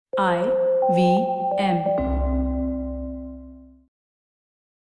IVM.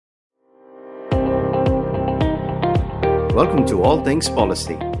 Welcome to All Things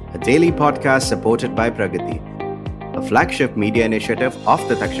Policy, a daily podcast supported by Pragati, a flagship media initiative of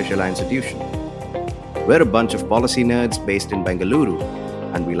the Takshashila Institution. We're a bunch of policy nerds based in Bengaluru,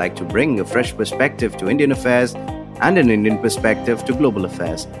 and we like to bring a fresh perspective to Indian affairs and an Indian perspective to global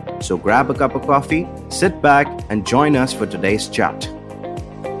affairs. So grab a cup of coffee, sit back, and join us for today's chat.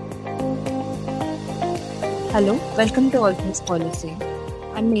 Hello, welcome to All Things Policy.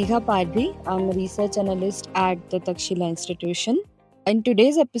 I'm Megha Padri. I'm a research analyst at the Takshila Institution. In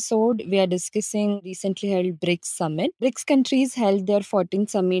today's episode, we are discussing recently held BRICS Summit. BRICS countries held their 14th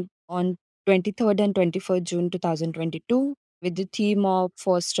summit on 23rd and 24th June 2022 with the theme of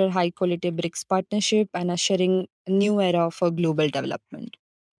foster high-quality BRICS partnership and ushering a new era for global development.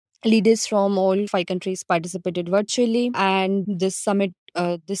 Leaders from all five countries participated virtually, and this summit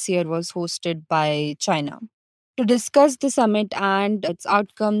this year was hosted by China. To discuss the summit and its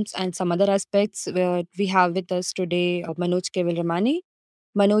outcomes and some other aspects, we have with us today Manoj Kevalramani.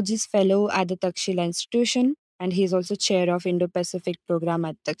 Manoj is fellow at the Takshila Institution and he is also chair of Indo-Pacific program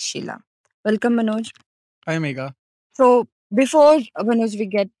at Takshila. Welcome, Manoj. Hi, Megha. So, before Manoj, we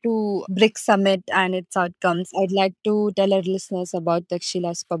get to BRICS Summit and its outcomes, I'd like to tell our listeners about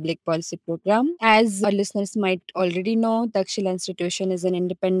Takshila's public policy program. As our listeners might already know, Takshila Institution is an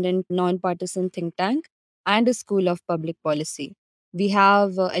independent, non-partisan think tank and a school of public policy. We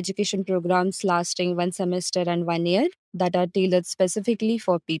have education programs lasting one semester and 1 year that are tailored specifically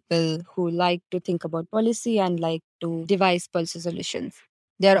for people who like to think about policy and like to devise policy solutions.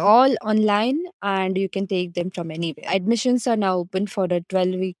 They're all online and you can take them from anywhere. Admissions are now open for a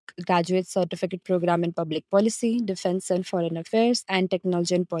 12-week graduate certificate program in public policy, defense and foreign affairs, and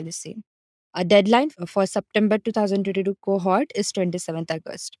technology and policy. A deadline for September 2022 cohort is 27th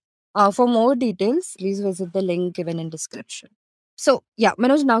August. For more details, please visit the link given in description. So,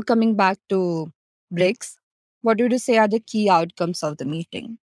 Manoj, now coming back to BRICS, what would you say are the key outcomes of the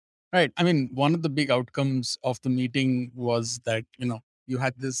meeting? Right. I mean, one of the big outcomes of the meeting was that, you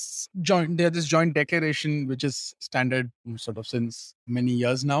had this joint declaration, which is standard sort of since many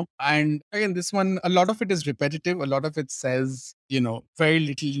years now. And again, this one, a lot of it is repetitive. A lot of it says, very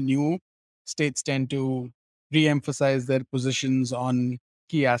little new. States tend to re-emphasize their positions on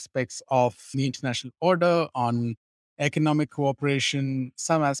key aspects of the international order, on economic cooperation,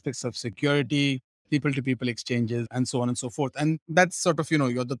 some aspects of security, people to people exchanges, and so on and so forth. And that's sort of,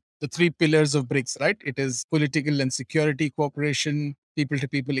 you're the three pillars of BRICS, right? It is political and security cooperation, people to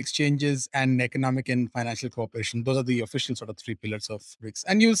people exchanges, and economic and financial cooperation. Those are the official sort of three pillars of BRICS.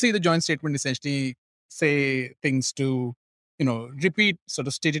 And you'll see the joint statement essentially say things to repeat sort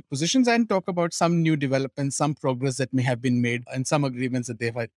of stated positions and talk about some new developments, some progress that may have been made, and some agreements that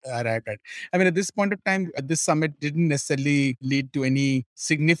they've arrived at. I mean, at this point of time, this summit didn't necessarily lead to any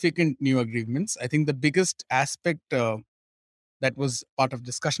significant new agreements. I think the biggest aspect that was part of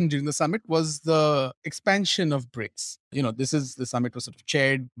discussion during the summit was the expansion of BRICS. The summit was sort of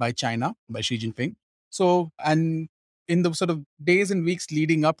chaired by China, by Xi Jinping. So, and in the sort of days and weeks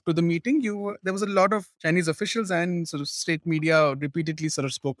leading up to the meeting, there was a lot of Chinese officials and sort of state media repeatedly sort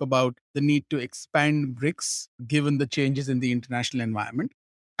of spoke about the need to expand BRICS given the changes in the international environment.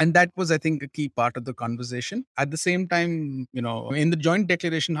 And that was, I think, a key part of the conversation. At the same time, in the joint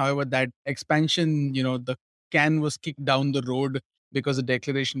declaration, however, that expansion, the can was kicked down the road because the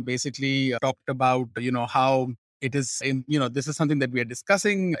declaration basically talked about, how it is, this is something that we are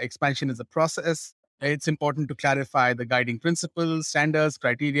discussing. Expansion is a process. It's important to clarify the guiding principles, standards,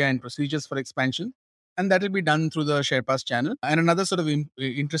 criteria, and procedures for expansion. And that will be done through the SharePass channel. And another sort of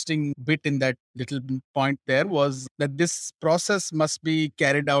interesting bit in that little point there was that this process must be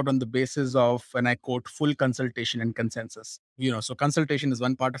carried out on the basis of, and I quote, full consultation and consensus. So consultation is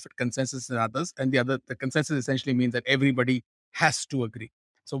one part of it, consensus is others. And the consensus essentially means that everybody has to agree.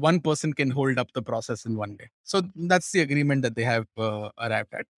 So one person can hold up the process in one day. So that's the agreement that they have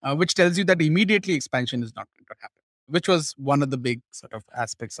arrived at, which tells you that immediately expansion is not going to happen, which was one of the big sort of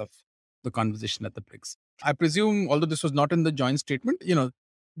aspects of the conversation at the BRICS. I presume, although this was not in the joint statement,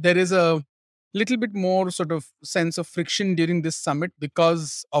 there is a little bit more sort of sense of friction during this summit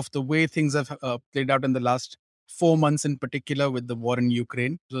because of the way things have played out in the last 4 months in particular with the war in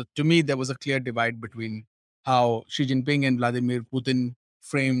Ukraine. So to me, there was a clear divide between how Xi Jinping and Vladimir Putin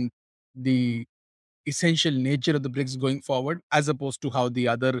framed the essential nature of the BRICS going forward, as opposed to how the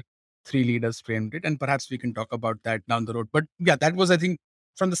other three leaders framed it. And perhaps we can talk about that down the road. But yeah, that was, I think,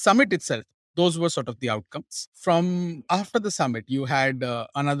 from the summit itself, those were sort of the outcomes. From after the summit, you had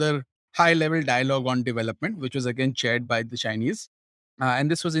another high-level dialogue on development, which was again chaired by the Chinese. And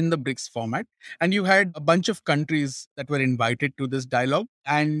this was in the BRICS format. And you had a bunch of countries that were invited to this dialogue.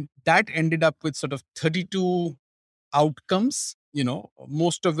 And that ended up with sort of 32 outcomes,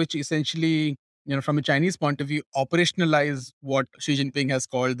 most of which essentially, from a Chinese point of view, operationalize what Xi Jinping has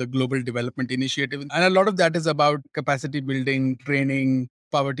called the Global Development Initiative. And a lot of that is about capacity building, training,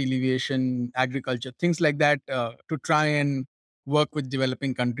 poverty alleviation, agriculture, things like that, to try and work with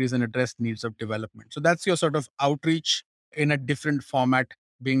developing countries and address needs of development. So that's your sort of outreach in a different format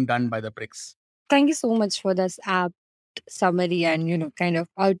being done by the BRICS. Thank you so much for this apt summary and, kind of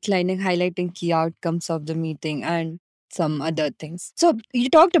outlining, highlighting key outcomes of the meeting and some other things. So you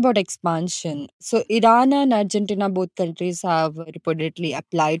talked about expansion. So Iran and Argentina, both countries have reportedly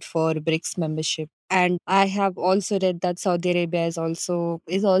applied for BRICS membership. And I have also read that Saudi Arabia is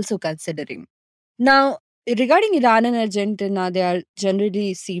also considering. Now, regarding Iran and Argentina, they are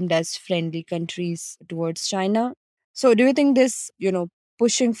generally seemed as friendly countries towards China. So, do you think this,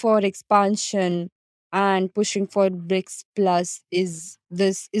 pushing for expansion and pushing for BRICS Plus is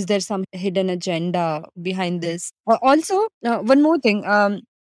there some hidden agenda behind this? Also, one more thing.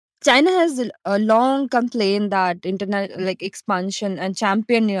 China has a long complaint that internet like expansion and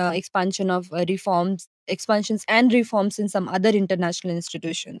champion expansion of expansions and reforms in some other international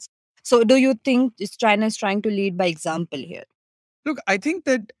institutions. So, do you think China is trying to lead by example here? Look, I think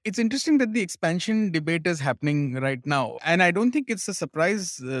that it's interesting that the expansion debate is happening right now. And I don't think it's a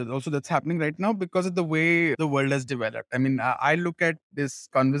surprise also that's happening right now because of the way the world has developed. I mean, I look at this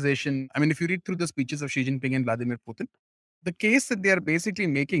conversation. I mean, if you read through the speeches of Xi Jinping and Vladimir Putin, the case that they are basically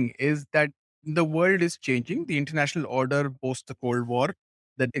making is that the world is changing. The international order post the Cold War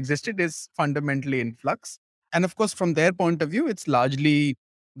that existed is fundamentally in flux. And of course, from their point of view, it's largely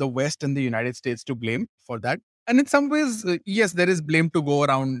the West and the United States to blame for that. And in some ways, yes, there is blame to go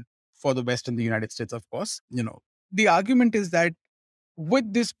around for the West and the United States, of course. The argument is that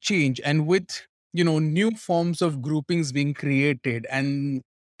with this change and with new forms of groupings being created and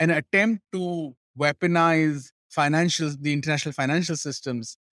an attempt to weaponize the international financial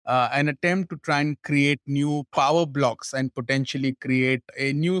systems, an attempt to try and create new power blocks and potentially create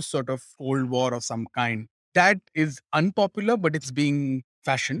a new sort of cold war of some kind, that is unpopular, but it's being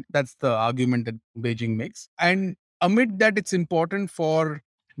fashioned. That's the argument that Beijing makes. And amid that, it's important for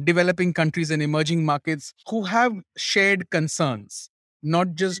developing countries and emerging markets who have shared concerns,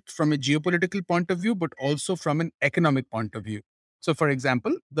 not just from a geopolitical point of view, but also from an economic point of view. So, for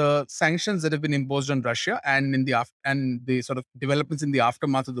example, the sanctions that have been imposed on Russia and and the sort of developments in the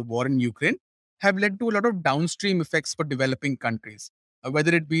aftermath of the war in Ukraine have led to a lot of downstream effects for developing countries,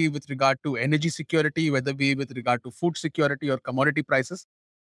 whether it be with regard to energy security, whether it be with regard to food security or commodity prices.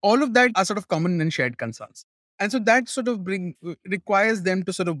 All of that are sort of common and shared concerns. And so that sort of requires them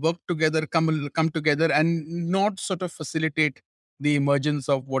to sort of work together, come together, and not sort of facilitate the emergence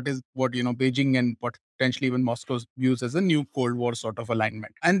of what Beijing and potentially even Moscow's views as a new Cold War sort of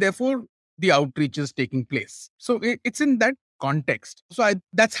alignment. And therefore, the outreach is taking place. So it's in that context. So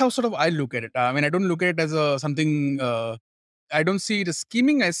that's how sort of I look at it. I mean, I don't look at it as something. I don't see it as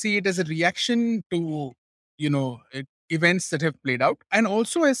scheming. I see it as a reaction to events that have played out, and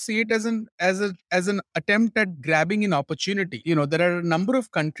also I see it as an attempt at grabbing an opportunity. There are a number of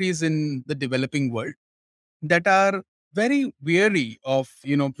countries in the developing world that are very weary of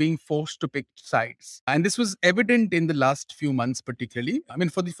being forced to pick sides, and this was evident in the last few months particularly. I mean,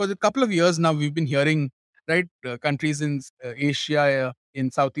 for the couple of years now, we've been hearing, right, countries in Asia,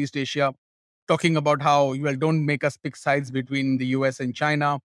 in Southeast Asia, talking about how, well, don't make us pick sides between the US and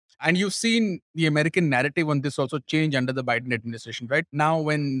China. And you've seen the American narrative on this also change under the Biden administration, right? Now,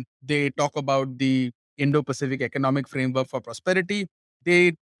 when they talk about the Indo-Pacific Economic Framework for Prosperity,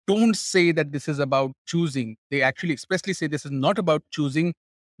 they don't say that this is about choosing. They actually expressly say this is not about choosing.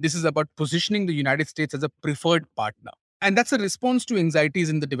 This is about positioning the United States as a preferred partner. And that's a response to anxieties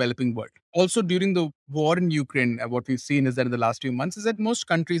in the developing world. Also, during the war in Ukraine, what we've seen is that in the last few months is that most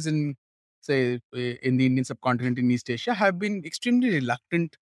countries in, say, in the Indian subcontinent in East Asia have been extremely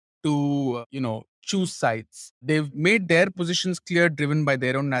reluctant to, choose sides. They've made their positions clear, driven by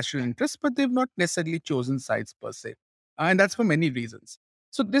their own national interests, but they've not necessarily chosen sides per se. And that's for many reasons.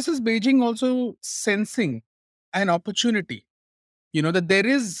 So this is Beijing also sensing an opportunity, that there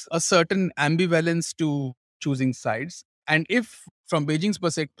is a certain ambivalence to choosing sides. And if from Beijing's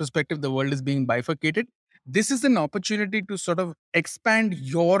perspective, the world is being bifurcated, this is an opportunity to sort of expand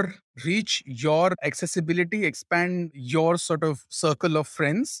your reach, your accessibility, expand your sort of circle of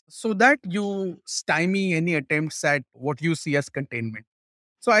friends so that you stymie any attempts at what you see as containment.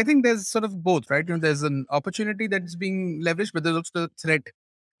 So I think there's sort of both, right? There's an opportunity that's being leveraged, but there's also the threat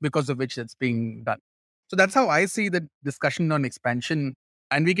because of which that's being done. So that's how I see the discussion on expansion.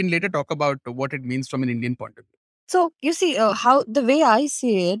 And we can later talk about what it means from an Indian point of view. So you see, how the way I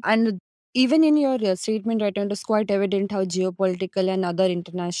see it, and even in your statement right now, it is quite evident how geopolitical and other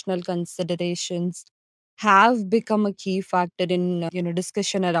international considerations have become a key factor in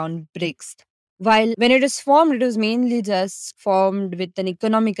discussion around BRICS. While when it is formed, it was mainly just formed with an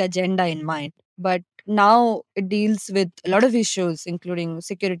economic agenda in mind. But now it deals with a lot of issues, including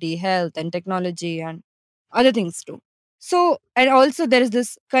security, health, and technology, and other things too. So, and also there is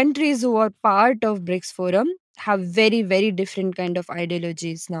this countries who are part of BRICS Forum have very, very different kind of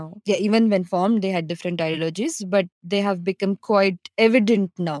ideologies now. Yeah, even when formed, they had different ideologies, but they have become quite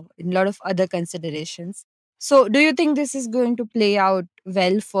evident now in a lot of other considerations. So, do you think this is going to play out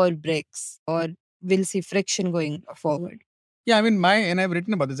well for BRICS, or we'll see friction going forward? Yeah, I mean, and I've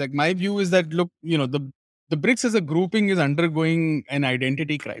written about this. Like, my view is that, look, the BRICS as a grouping is undergoing an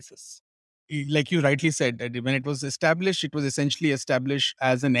identity crisis. Like you rightly said, that when it was established, it was essentially established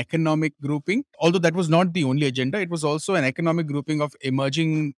as an economic grouping. Although that was not the only agenda, it was also an economic grouping of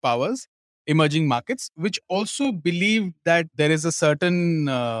emerging powers, emerging markets, which also believed that there is a certain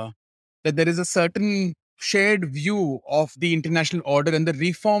shared view of the international order and the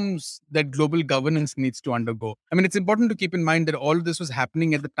reforms that global governance needs to undergo. I mean, it's important to keep in mind that all of this was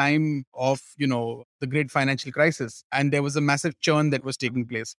happening at the time of, the great financial crisis, and there was a massive churn that was taking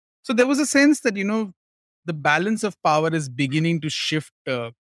place. So there was a sense that, the balance of power is beginning to shift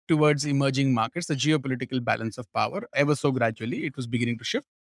towards emerging markets, the geopolitical balance of power, ever so gradually, it was beginning to shift.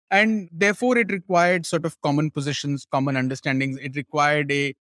 And therefore, it required sort of common positions, common understandings. It required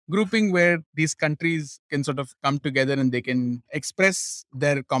a grouping where these countries can sort of come together and they can express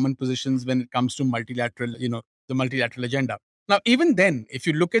their common positions when it comes to multilateral, the multilateral agenda. Now, even then, if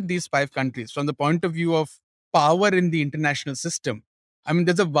you look at these five countries from the point of view of power in the international system, I mean,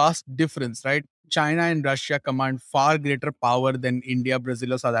 there's a vast difference, right? China and Russia command far greater power than India,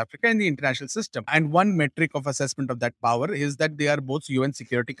 Brazil, or South Africa in the international system. And one metric of assessment of that power is that they are both UN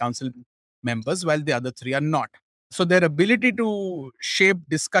Security Council members, while the other three are not. So their ability to shape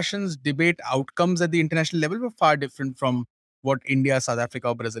discussions, debate outcomes at the international level were far different from what India, South Africa,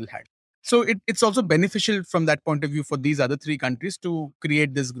 or Brazil had. So it's also beneficial from that point of view for these other three countries to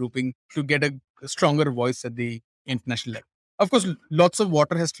create this grouping to get a stronger voice at the international level. Of course, lots of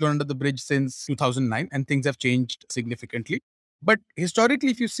water has flown under the bridge since 2009 and things have changed significantly. But historically,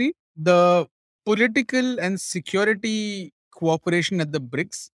 if you see, the political and security cooperation at the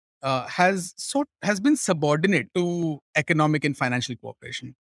BRICS has been subordinate to economic and financial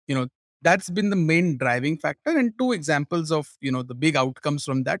cooperation. You know, that's been the main driving factor. And two examples of, the big outcomes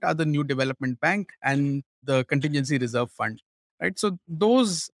from that are the New Development Bank and the Contingency Reserve Fund. Right. So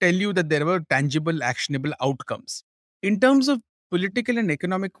those tell you that there were tangible, actionable outcomes. In terms of political and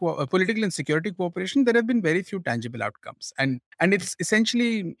political and security cooperation, there have been very few tangible outcomes. And it's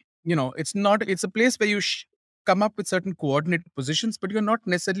essentially, it's a place where you come up with certain coordinated positions, but you're not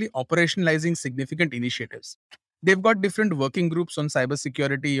necessarily operationalizing significant initiatives. They've got different working groups on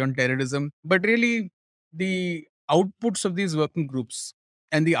cybersecurity, on terrorism, but really the outputs of these working groups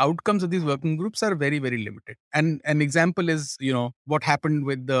and the outcomes of these working groups are very, very limited. And an example is, what happened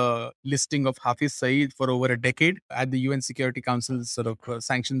with the listing of Hafiz Saeed for over a decade at the UN Security Council's sort of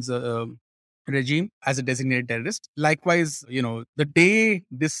sanctions regime as a designated terrorist. Likewise, the day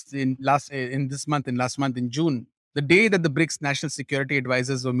last month in June, the day that the BRICS national security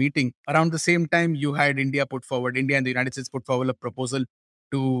advisors were meeting, around the same time, you had India and the United States put forward a proposal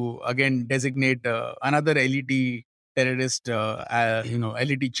to again designate another LET terrorist,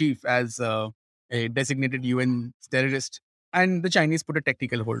 LET chief as a designated UN terrorist, and the Chinese put a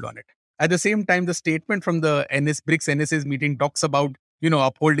technical hold on it. At the same time, the statement from the BRICS NSA's meeting talks about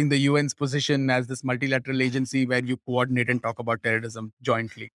upholding the UN's position as this multilateral agency where you coordinate and talk about terrorism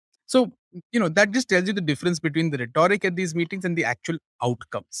jointly. So, that just tells you the difference between the rhetoric at these meetings and the actual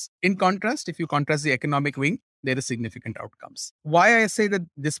outcomes. In contrast, if you contrast the economic wing, there are significant outcomes. Why I say that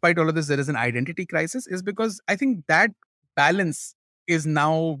despite all of this, there is an identity crisis is because I think that balance is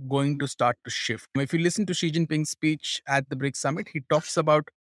now going to start to shift. If you listen to Xi Jinping's speech at the BRICS summit, he talks about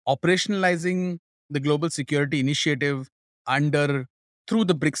operationalizing the global security initiative through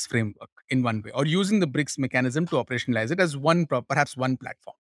the BRICS framework in one way, or using the BRICS mechanism to operationalize it as perhaps one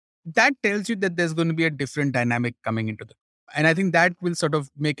platform. That tells you that there's going to be a different dynamic coming into the. And I think that will sort of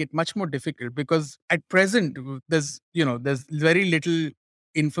make it much more difficult because at present there's very little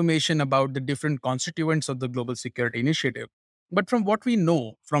information about the different constituents of the global security initiative. But from what we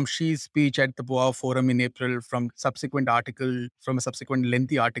know from Xi's speech at the Boao Forum in April, from a subsequent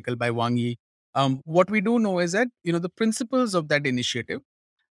lengthy article by Wang Yi, what we do know is that the principles of that initiative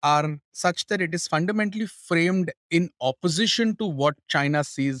are such that it is fundamentally framed in opposition to what China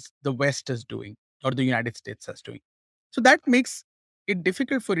sees the West as doing or the United States as doing. So that makes it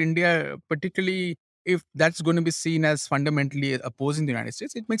difficult for India, particularly if that's going to be seen as fundamentally opposing the United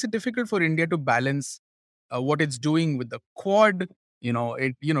States. It makes it difficult for India to balance what it's doing with the Quad.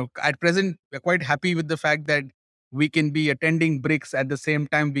 At present, we're quite happy with the fact that we can be attending BRICS at the same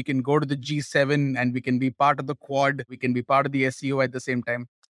time. We can go to the G7 and we can be part of the Quad. We can be part of the SEO at the same time.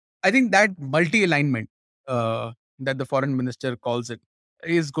 I think that multi-alignment that the foreign minister calls it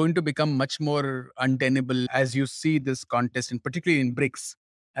is going to become much more untenable as you see this contest, and particularly in BRICS,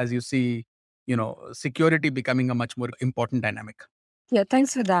 as you see, security becoming a much more important dynamic. Yeah,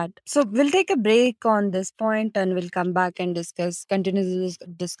 thanks for that. So we'll take a break on this point and we'll come back and continue this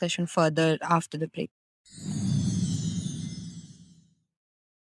discussion further after the break.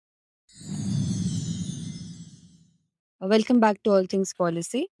 Welcome back to All Things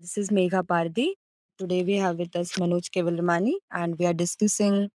Policy. This is Megha Pardi. Today we have with us Manoj Kevalramani and we are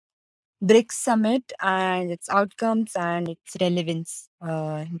discussing BRICS Summit and its outcomes and its relevance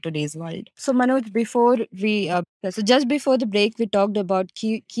in today's world. So Manoj, just before the break, we talked about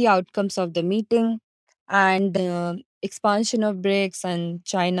key outcomes of the meeting and expansion of BRICS and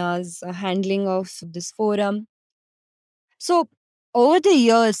China's handling of this forum. So over the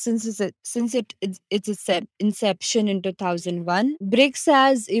years since its inception in 2001, BRICS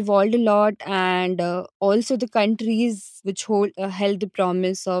has evolved a lot, and also the countries which held the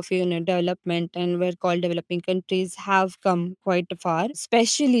promise of development and were called developing countries have come quite far.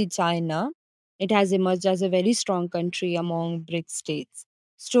 Especially China, it has emerged as a very strong country among BRICS states.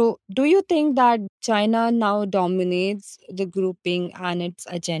 So, do you think that China now dominates the grouping and its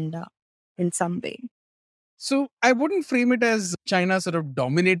agenda in some way? So I wouldn't frame it as China sort of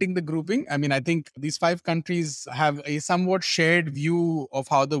dominating the grouping. I mean, I think these five countries have a somewhat shared view of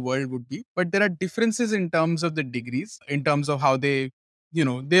how the world would be, but there are differences in terms of the degrees, in terms of how they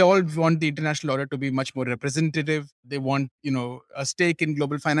all want the international order to be much more representative. They want, a stake in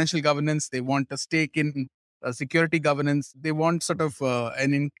global financial governance. They want a stake in security governance. They want sort of a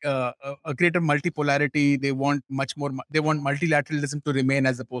greater multipolarity. They want they want multilateralism to remain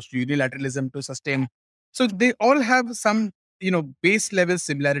as opposed to unilateralism to sustain. So they all have some, base level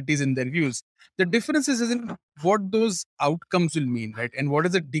similarities in their views. The differences is in what those outcomes will mean, right? And what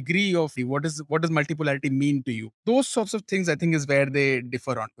is the degree of what does multipolarity mean to you? Those sorts of things, I think, is where they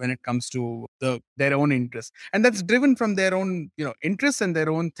differ on when it comes to their own interests, and that's driven from their own, interests and their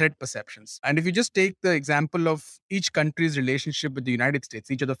own threat perceptions. And if you just take the example of each country's relationship with the United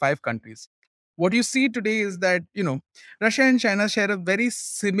States, each of the five countries, what you see today is that Russia and China share a very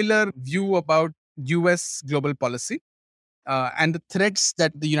similar view about US global policy and the threats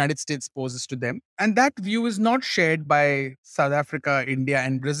that the United States poses to them. And that view is not shared by South Africa, India,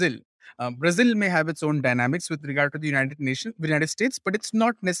 and Brazil. Brazil may have its own dynamics with regard to the United States, but it's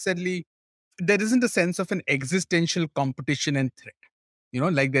not necessarily, there isn't a sense of an existential competition and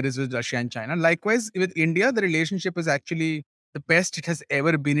threat, like there is with Russia and China. Likewise, with India, the relationship is actually the best it has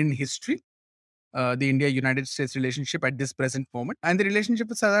ever been in history. The India-United States relationship at this present moment. And the relationship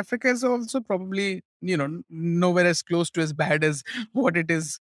with South Africa is also probably, nowhere as close to as bad as what it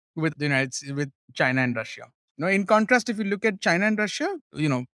is with with China and Russia. In contrast, if you look at China and Russia,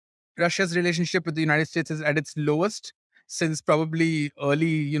 Russia's relationship with the United States is at its lowest since probably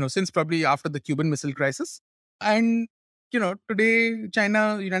since probably after the Cuban Missile Crisis. And today,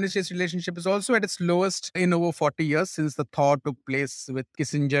 China-United States relationship is also at its lowest in over 40 years since the thaw took place with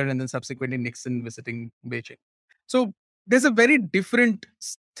Kissinger and then subsequently Nixon visiting Beijing. So there's a very different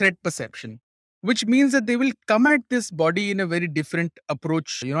threat perception, which means that they will come at this body in a very different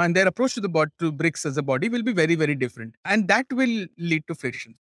approach, and their approach to to BRICS as a body will be very, very different. And that will lead to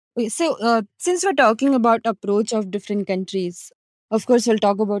friction. Okay, so, since we're talking about approach of different countries, of course, we'll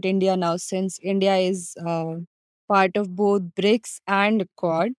talk about India now, since India is part of both BRICS and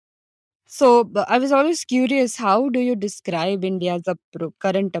Quad. So, I was always curious, how do you describe India's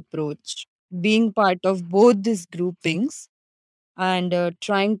current approach, being part of both these groupings and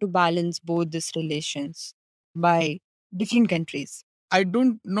trying to balance both these relations by different countries? I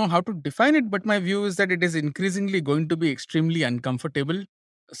don't know how to define it, but my view is that it is increasingly going to be extremely uncomfortable.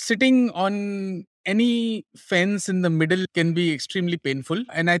 Sitting on any fence in the middle can be extremely painful.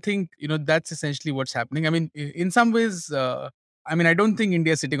 And I think, that's essentially what's happening. I mean, in some ways, I don't think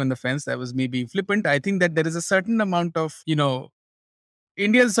India is sitting on the fence. That was maybe flippant. I think that there is a certain amount of,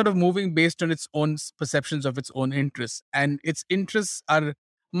 India is sort of moving based on its own perceptions of its own interests. And its interests are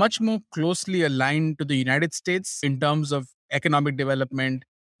much more closely aligned to the United States in terms of economic development,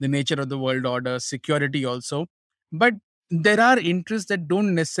 the nature of the world order, security also. But there are interests that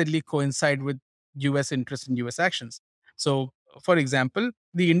don't necessarily coincide with US interests and US actions. So, for example,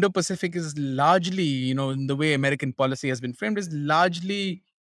 the Indo-Pacific is largely, in the way American policy has been framed, is largely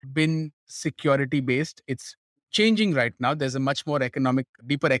been security based. It's changing right now. There's a much more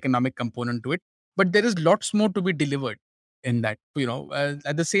deeper economic component to it, but there is lots more to be delivered in that.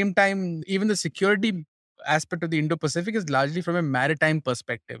 At the same time, even the security aspect of the Indo-Pacific is largely from a maritime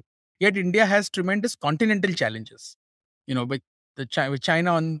perspective. Yet India has tremendous continental challenges, with with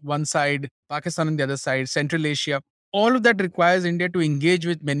China on one side, Pakistan on the other side, Central Asia. All of that requires India to engage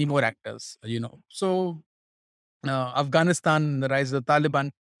with many more actors. So Afghanistan, the rise of the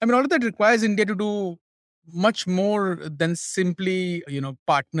Taliban. I mean, all of that requires India to do much more than simply,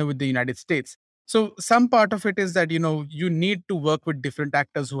 partner with the United States. So some part of it is that, you need to work with different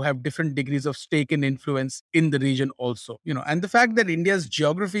actors who have different degrees of stake and influence in the region also, and the fact that India's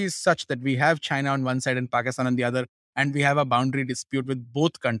geography is such that we have China on one side and Pakistan on the other, and we have a boundary dispute with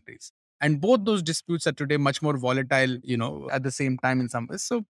both countries. And both those disputes are today much more volatile, at the same time in some ways.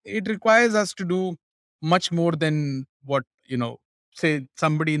 So it requires us to do much more than what, say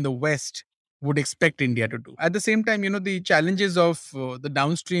somebody in the West would expect India to do. At the same time, the challenges of the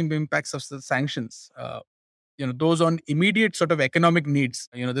downstream impacts of the sanctions, those on immediate sort of economic needs.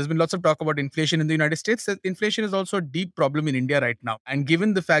 There's been lots of talk about inflation in the United States. Inflation is also a deep problem in India right now. And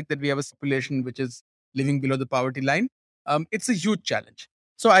given the fact that we have a population which is living below the poverty line, it's a huge challenge.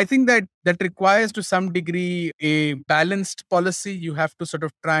 So I think that requires to some degree a balanced policy. You have to sort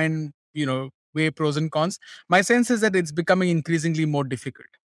of try and, weigh pros and cons. My sense is that it's becoming increasingly more difficult.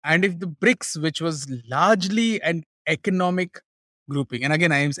 And if the BRICS, which was largely an economic grouping, and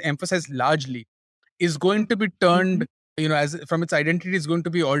again, I emphasize largely, is going to be turned, as from its identity is going to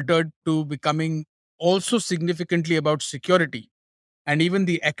be altered to becoming also significantly about security. And even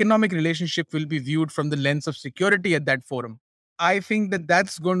the economic relationship will be viewed from the lens of security at that forum. I think that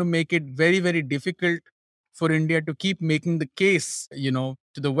that's going to make it very, very difficult for India to keep making the case,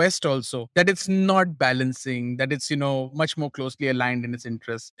 to the West also, that it's not balancing, that it's, much more closely aligned in its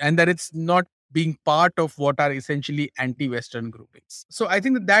interests, and that it's not being part of what are essentially anti-Western groupings. So I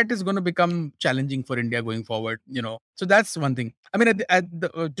think that is going to become challenging for India going forward. So that's one thing. I mean,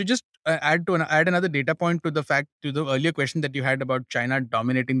 to just add another data point to the fact, to the earlier question that you had about China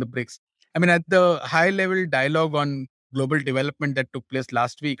dominating the BRICS. I mean, at the high level dialogue on global development that took place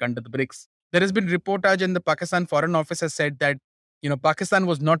last week under the BRICS, there has been reportage, and the Pakistan Foreign Office has said that Pakistan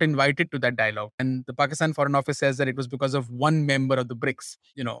was not invited to that dialogue. And the Pakistan Foreign Office says that it was because of one member of the BRICS,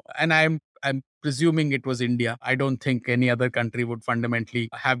 and I'm presuming it was India. I don't think any other country would fundamentally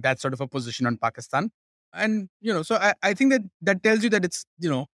have that sort of a position on Pakistan. And, so I think that tells you that it's,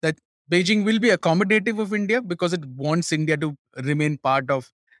 that Beijing will be accommodative of India because it wants India to remain part of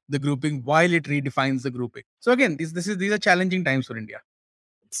the grouping while it redefines the grouping. So again, these are challenging times for India.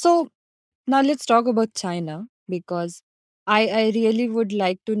 So now let's talk about China, because I really would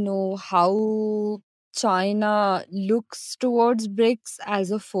like to know how China looks towards BRICS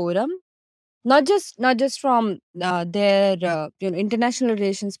as a forum, not just from their international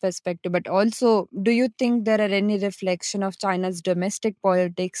relations perspective, but also, do you think there are any reflection of China's domestic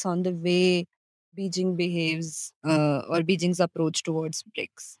politics on the way Beijing behaves, or Beijing's approach towards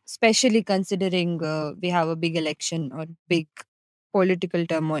BRICS, especially considering we have a big election or big political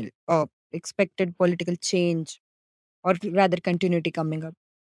turmoil or expected political change, or rather continuity, coming up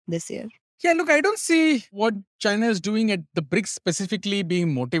this year? Yeah, look, I don't see what China is doing at the BRICS specifically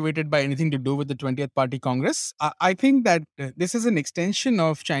being motivated by anything to do with the 20th Party Congress. I think that this is an extension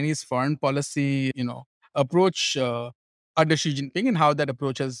of Chinese foreign policy, approach under Xi Jinping, and how that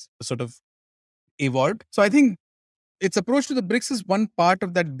approach has sort of evolved. So I think its approach to the BRICS is one part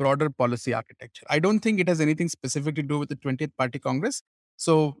of that broader policy architecture. I don't think it has anything specific to do with the 20th Party Congress.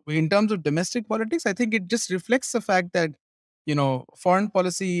 So in terms of domestic politics, I think it just reflects the fact that, foreign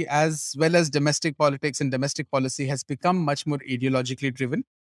policy as well as domestic politics and domestic policy has become much more ideologically driven.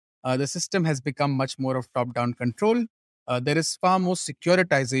 The system has become much more of top-down control. There is far more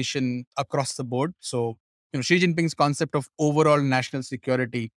securitization across the board. So, Xi Jinping's concept of overall national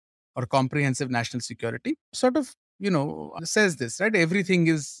security or comprehensive national security sort of, says this, right? Everything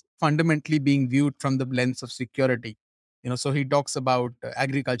is fundamentally being viewed from the lens of security. So he talks about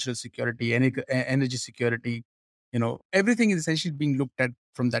agricultural security, energy security. Everything is essentially being looked at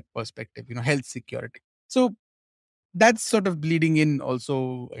from that perspective. Health security. So that's sort of bleeding in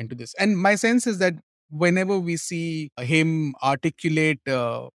also into this. And my sense is that whenever we see him articulate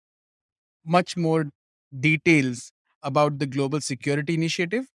much more details about the global security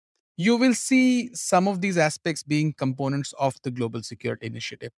initiative, you will see some of these aspects being components of the global security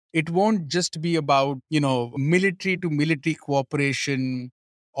initiative. It won't just be about, military to military cooperation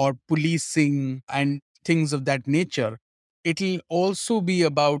or policing and things of that nature. It'll also be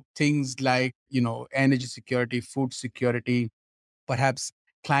about things like, energy security, food security, perhaps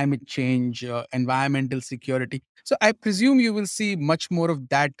climate change, environmental security. So I presume you will see much more of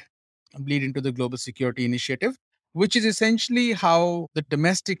that bleed into the global security initiative, which is essentially how the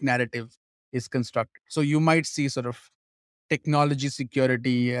domestic narrative is constructed. So you might see sort of technology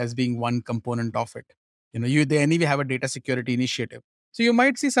security as being one component of it. They anyway have a data security initiative. So you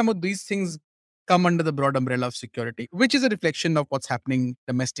might see some of these things come under the broad umbrella of security, which is a reflection of what's happening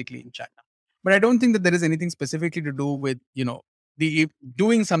domestically in China. But I don't think that there is anything specifically to do with, the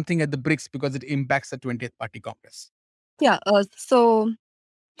doing something at the BRICS because it impacts the 20th Party Congress. Yeah. So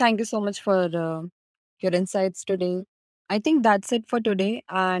thank you so much for your insights today. I think that's it for today.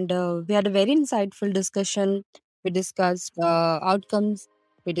 And we had a very insightful discussion. We discussed outcomes.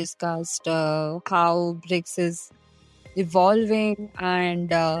 We discussed how BRICS is evolving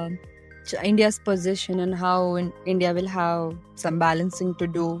and India's position and how India will have some balancing to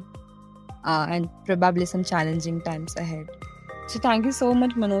do and probably some challenging times ahead. So thank you so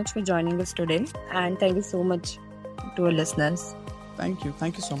much, Manoj, for joining us today. And thank you so much to our listeners. Thank you.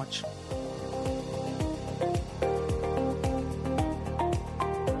 Thank you so much.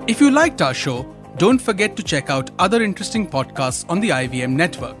 If you liked our show, don't forget to check out other interesting podcasts on the IVM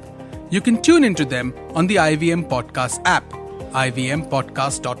network. You can tune into them on the IVM Podcast app,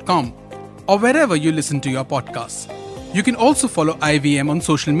 ivmpodcast.com, or wherever you listen to your podcasts. You can also follow IVM on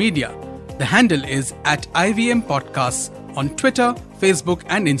social media. The handle is @IVM Podcasts on Twitter, Facebook,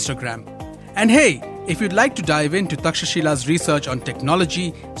 and Instagram. And hey, if you'd like to dive into Takshashila's research on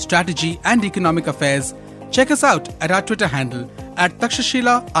technology, strategy, and economic affairs, check us out at our Twitter handle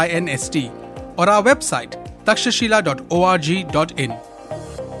 @TakshashilaINST or our website takshashila.org.in.